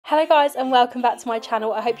Hello guys and welcome back to my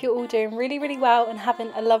channel. I hope you're all doing really well and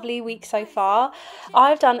having a lovely week so far.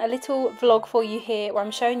 I've done a little vlog for you here where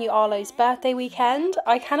I'm showing you Arlo's birthday weekend.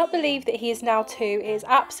 I cannot believe that he is now 2. It is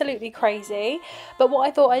absolutely crazy. But what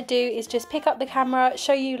I thought I'd do is just pick up the camera,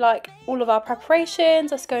 show you like all of our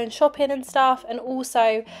preparations, us going shopping and stuff, and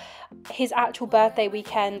also his actual birthday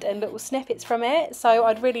weekend and little snippets from it. So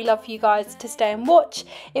I'd really love for you guys to stay and watch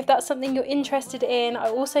if that's something you're interested in. I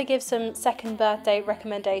also give some second birthday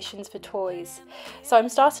recommendations for toys. So I'm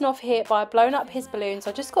starting off here by blowing up his balloons.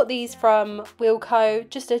 I just got these from Wilco,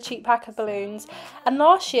 just a cheap pack of balloons, and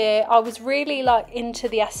last year I was really like into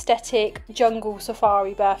the aesthetic jungle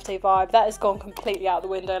safari birthday vibe. That has gone completely out the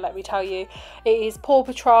window, let me tell you. It is Paw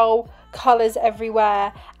Patrol, colours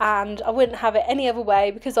everywhere, and I wouldn't have it any other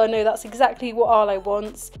way because I know that's exactly what Arlo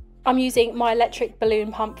wants. I'm using my electric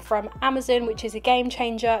balloon pump from Amazon, which is a game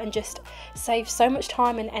changer and just saves so much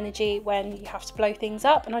time and energy when you have to blow things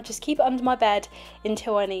up, and I just keep it under my bed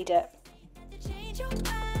until I need it.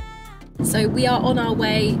 So we are on our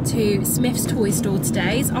way to Smith's toy store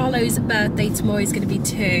today. It's Arlo's birthday tomorrow, is going to be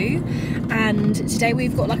 2, and today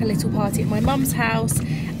we've got like a little party at my mum's house,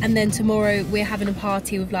 and then tomorrow we're having a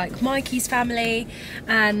party with like Mikey's family,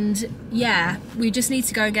 and yeah, we just need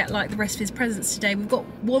to go and get like the rest of his presents today. We've got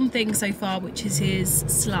one thing so far, which is his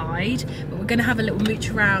slide, but we're going to have a little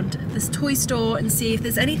mooch around this toy store and see if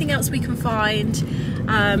there's anything else we can find.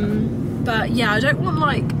 But yeah, I don't want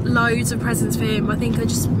like loads of presents for him. I think I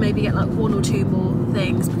just maybe get like 1 or 2 more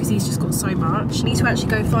things because he's just got so much. I need to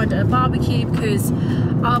actually go find a barbecue because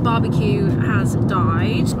our barbecue has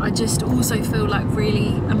died. I just also feel like really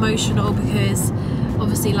emotional because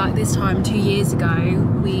obviously like this time 2 years ago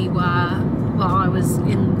I was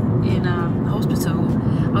in hospital.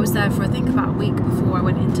 I was there for I think about a week before I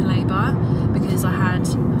went into labour because I had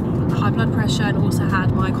high blood pressure and also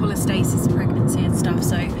had my cholestasis pregnancy and stuff,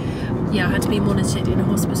 so yeah, I had to be monitored in a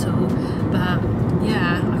hospital. But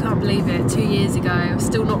yeah, I can't believe it, 2 years ago, I'm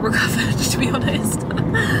still not recovered to be honest.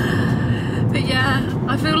 But yeah,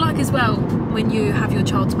 I feel like as well when you have your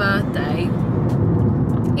child's birthday,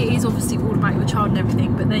 it is obviously all about your child and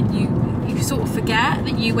everything, but then you sort of forget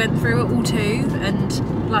that you went through it all too and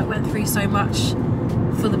like went through so much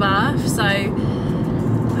for the birth. So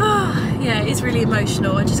yeah, it's really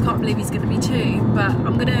emotional. I just can't believe he's going to be 2. But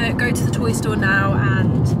I'm going to go to the toy store now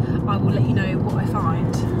and I will let you know what I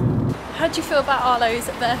find. How do you feel about Arlo's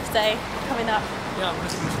birthday coming up? Yeah, I'm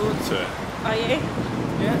looking forward to it. Are you?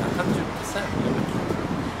 Yeah,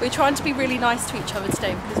 100%. We're trying to be really nice to each other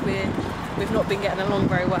today because we've not been getting along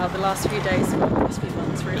very well the last few days, well, the last few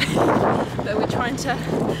months really. But we're trying to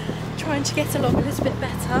get along a little bit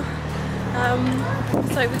better.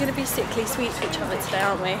 So we're going to be sickly sweet to each other today,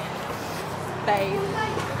 aren't we, babe?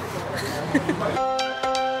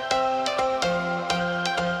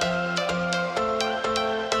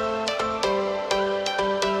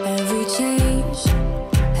 Every change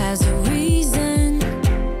has a reason,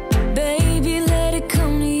 baby, let it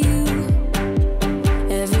come to you.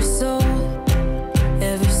 Every soul,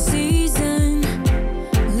 every season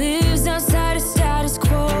lives outside of status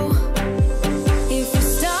quo. If we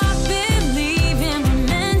stop believing we're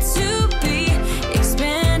meant to be,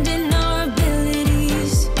 expanding our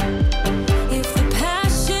abilities. If the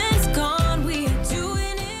passion's gone, we are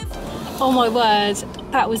doing it. Oh my word,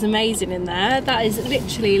 that was amazing in there. That is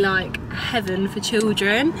literally like heaven for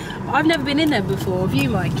children. I've never been in there before. Have you,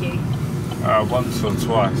 Mikey? Once or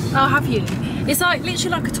twice. Oh, have you? It's like literally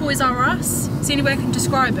like a Toys R Us. It's the only way I can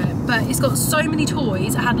describe it. But it's got so many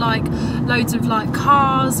toys. It had like loads of like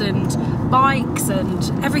cars and bikes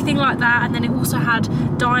and everything like that. And then it also had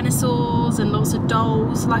dinosaurs and lots of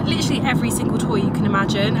dolls. Like literally every single toy you can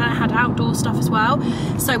imagine. And it had outdoor stuff as well.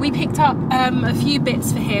 So we picked up a few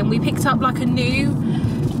bits for him. We picked up like a new,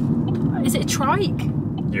 is it a trike?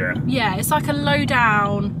 Yeah. Yeah, it's like a low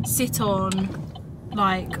down, sit on,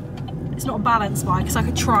 like, it's not a balance bike, it's like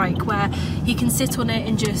a trike where he can sit on it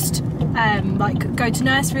and just like go to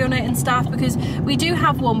nursery on it and stuff, because we do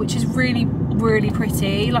have one which is really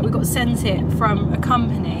pretty, like we got sent it from a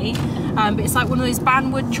company, but it's like one of those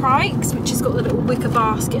banwood trikes which has got the little wicker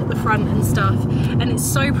basket at the front and stuff, and it's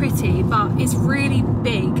so pretty, but it's really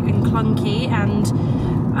big and clunky and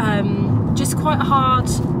just quite hard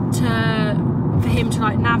for him to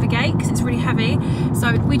like navigate because it's really heavy.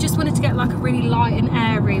 So we just wanted to get like a really light and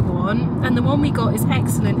airy one, and the one we got is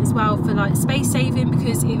excellent as well for like space saving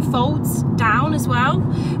because it folds down as well,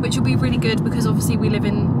 which will be really good because obviously we live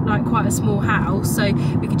in like quite a small house, so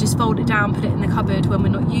we could just fold it down, put it in the cupboard when we're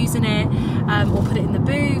not using it, or put it in the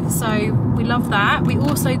boot. So we love that. We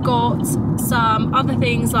also got some other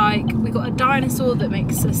things, like we got a dinosaur that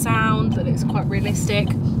makes a sound that looks quite realistic.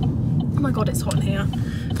 my god, it's hot in here.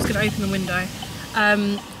 I'm just gonna open the window.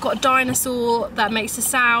 Got a dinosaur that makes a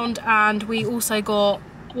sound, and we also got,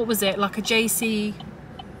 what was it, like a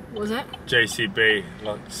what was it? JCB,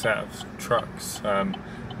 like a set of trucks and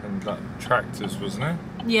like tractors, wasn't it?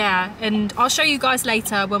 Yeah, and I'll show you guys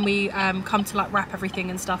later when we come to like wrap everything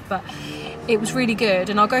and stuff, but it was really good,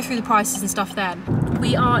 and I'll go through the prices and stuff then.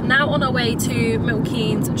 We are now on our way to Milton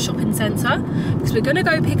Keynes shopping centre because we're gonna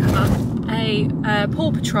go pick up a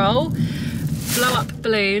Paw Patrol blow-up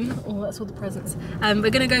balloon. Oh, that's all the presents. We're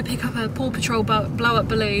gonna go pick up a Paw Patrol blow-up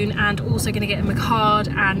balloon, and also gonna get him a card,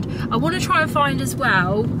 and I want to try and find as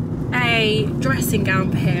well a dressing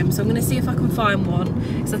gown for him, so I'm going to see if I can find one,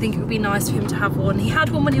 because I think it would be nice for him to have one. He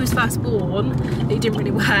had one when he was first born that he didn't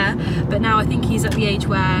really wear, but now I think he's at the age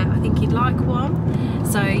where I think he'd like one.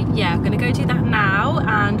 So yeah, I'm going to go do that now,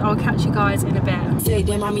 and I'll catch you guys in a bit. Say,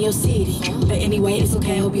 damn, I'm in your city. But anyway, it's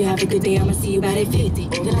okay, hope you have a good day. I'ma see you about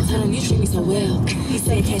 8:50. Then I tell him you treat me so well. He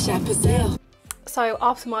said, cash out for sale. So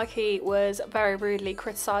after Mikey was very rudely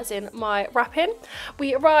criticising my wrapping,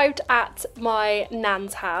 we arrived at my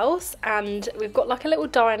nan's house, and we've got like a little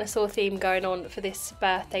dinosaur theme going on for this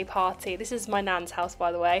birthday party. This is my nan's house,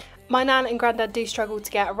 by the way. My nan and granddad do struggle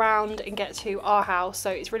to get around and get to our house, so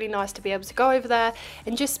it's really nice to be able to go over there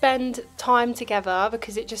and just spend time together,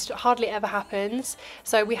 because it just hardly ever happens.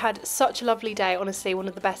 So we had such a lovely day, honestly, one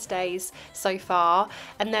of the best days so far.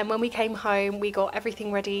 And then when we came home, we got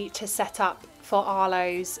everything ready to set up for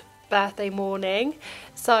Arlo's birthday morning.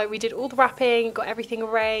 So we did all the wrapping, got everything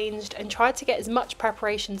arranged, and tried to get as much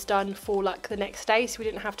preparations done for like the next day, so we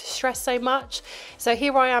didn't have to stress so much. So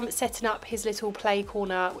here I am setting up his little play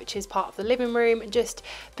corner, which is part of the living room, and just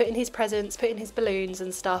putting his presents, putting his balloons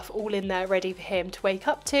and stuff all in there ready for him to wake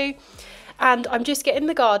up to. And I'm just getting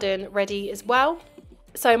the garden ready as well.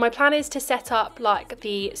 So my plan is to set up like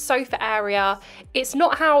the sofa area. It's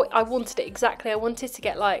not how I wanted it exactly. I wanted to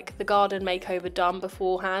get like the garden makeover done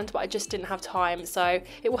beforehand, but I just didn't have time, so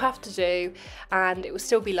it will have to do, and it will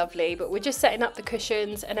still be lovely. But we're just setting up the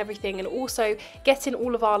cushions and everything, and also getting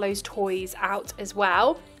all of Arlo's toys out as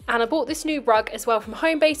well. And I bought this new rug as well from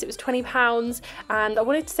Homebase. It was £20, and I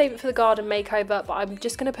wanted to save it for the garden makeover, but I'm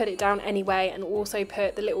just going to put it down anyway, and also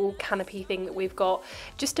put the little canopy thing that we've got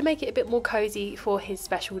just to make it a bit more cozy for his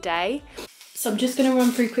special day. So I'm just going to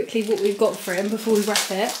run through quickly what we've got for him before we wrap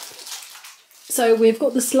it. So we've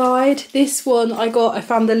got the slide. This one I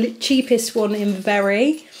found the cheapest one in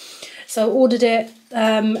Very. So I ordered it,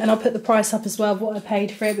 and I'll put the price up as well, what I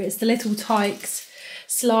paid for it, but it's the little Tykes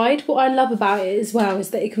slide. What I love about it as well is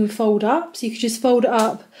that it can fold up, so you can just fold it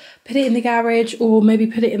up, put it in the garage, or maybe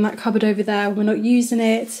put it in that cupboard over there when we're not using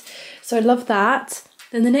it. So I love that.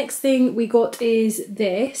 Then the next thing we got is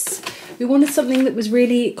this. We wanted something that was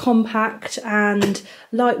really compact and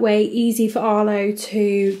lightweight, easy for Arlo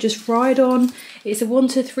to just ride on. It's a 1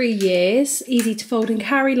 to 3 years, easy to fold and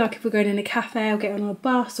carry, like if we're going in a cafe or get on a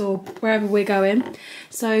bus or wherever we're going.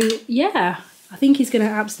 So yeah, I think he's going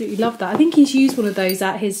to absolutely love that. I think he's used one of those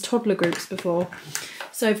at his toddler groups before.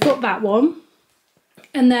 So I've got that one.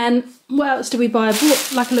 And then what else do we buy? I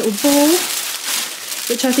bought like a little ball,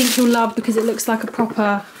 which I think he'll love because it looks like a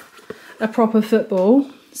proper football.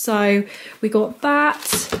 So we got that.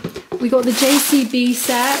 We got the JCB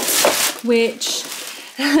set, which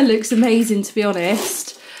looks amazing, to be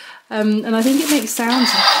honest. And I think it makes sounds.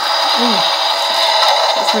 Oh,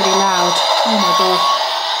 that's really loud. Oh my god.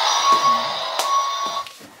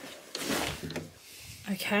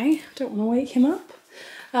 Okay, don't want to wake him up.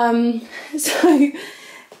 So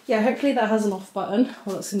yeah, hopefully that has an off button.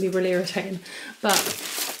 Well, that's going to be really irritating. But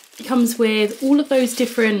it comes with all of those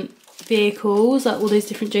different vehicles, like all those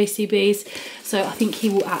different JCBs. So I think he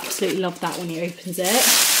will absolutely love that when he opens it.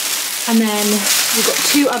 And then we've got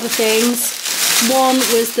 2 other things. One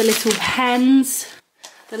was the little pens.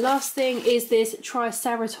 The last thing is this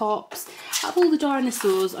Triceratops. Out of all the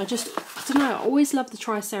dinosaurs, I don't know, I always love the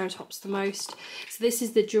Triceratops the most. So this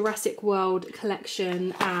is the Jurassic World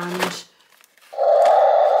collection, and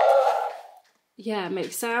yeah, it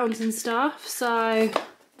makes sounds and stuff. So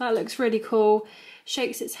that looks really cool.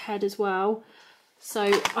 Shakes its head as well. So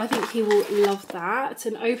I think he will love that.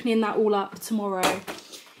 And opening that all up tomorrow,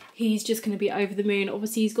 he's just going to be over the moon.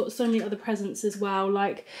 Obviously he's got so many other presents as well,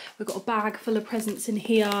 like we've got a bag full of presents in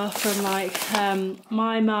here from like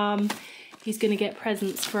my mum. He's going to get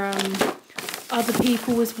presents from other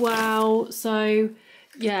people as well. So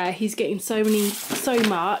yeah, he's getting so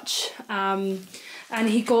much. And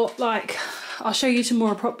he got like, I'll show you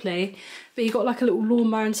tomorrow properly, but he got like a little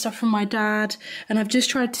lawnmower and stuff from my dad. And I've just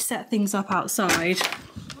tried to set things up outside.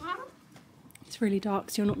 It's really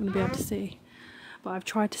dark, so you're not going to be able to see. But I've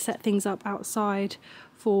tried to set things up outside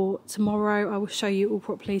for tomorrow. I will show you all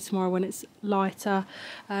properly tomorrow when it's lighter.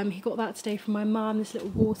 He got that today from my mum, this little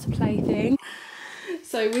water play thing.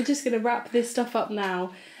 So we're just going to wrap this stuff up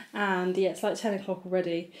now, and yeah, it's like 10 o'clock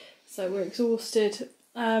already, so we're exhausted.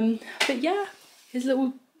 But yeah, his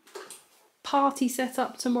little party set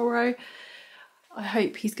up tomorrow. I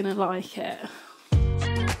hope he's going to like it.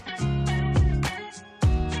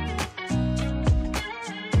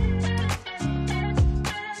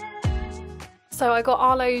 So I got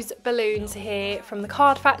Arlo's balloons here from the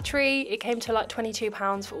card factory. It came to like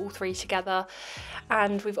 £22 for all 3 together.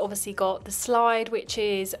 And we've obviously got the slide, which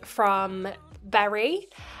is from Berry.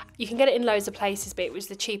 You can get it in loads of places, but it was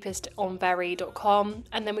the cheapest on berry.com.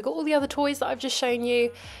 And then we got all the other toys that I've just shown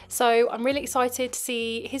you. So I'm really excited to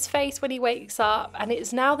see his face when he wakes up. And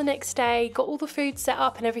it's now the next day, got all the food set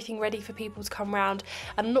up and everything ready for people to come round.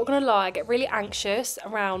 And I'm not gonna lie, I get really anxious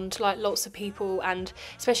around like lots of people, and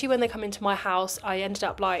especially when they come into my house, I ended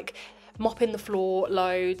up like mopping the floor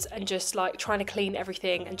loads and just like trying to clean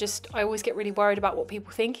everything, and just I always get really worried about what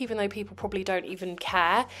people think, even though people probably don't even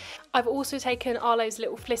care. I've also taken Arlo's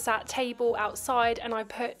little Flissat table outside, and I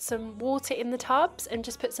put some water in the tubs and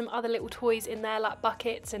just put some other little toys in there like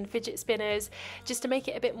buckets and fidget spinners, just to make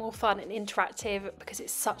it a bit more fun and interactive, because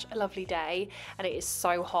it's such a lovely day and it is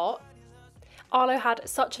so hot. Arlo had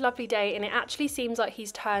such a lovely day, and it actually seems like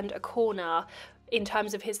he's turned a corner in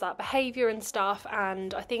terms of his like behaviour and stuff,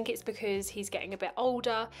 and I think it's because he's getting a bit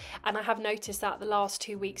older, and I have noticed that the last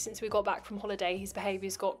 2 weeks since we got back from holiday his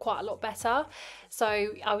behaviour's got quite a lot better. So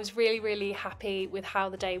I was really happy with how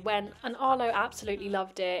the day went, and Arlo absolutely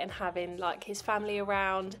loved it, and having like his family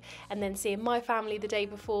around and then seeing my family the day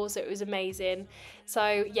before, so it was amazing.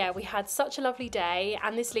 So yeah, we had such a lovely day,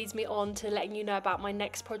 and this leads me on to letting you know about my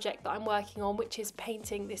next project that I'm working on, which is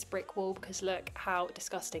painting this brick wall, because look how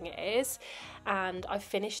disgusting it is. And I've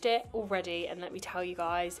finished it already, and let me tell you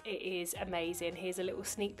guys, it is amazing. Here's a little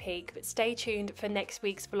sneak peek, but stay tuned for next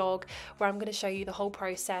week's vlog, where I'm going to show you the whole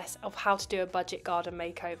process of how to do a budget garden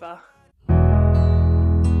makeover.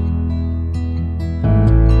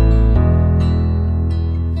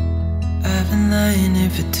 I've been lying here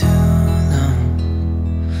for too long.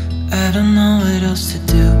 I don't know what else to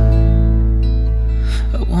do.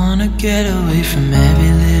 I wanna get away from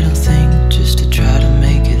every little thing.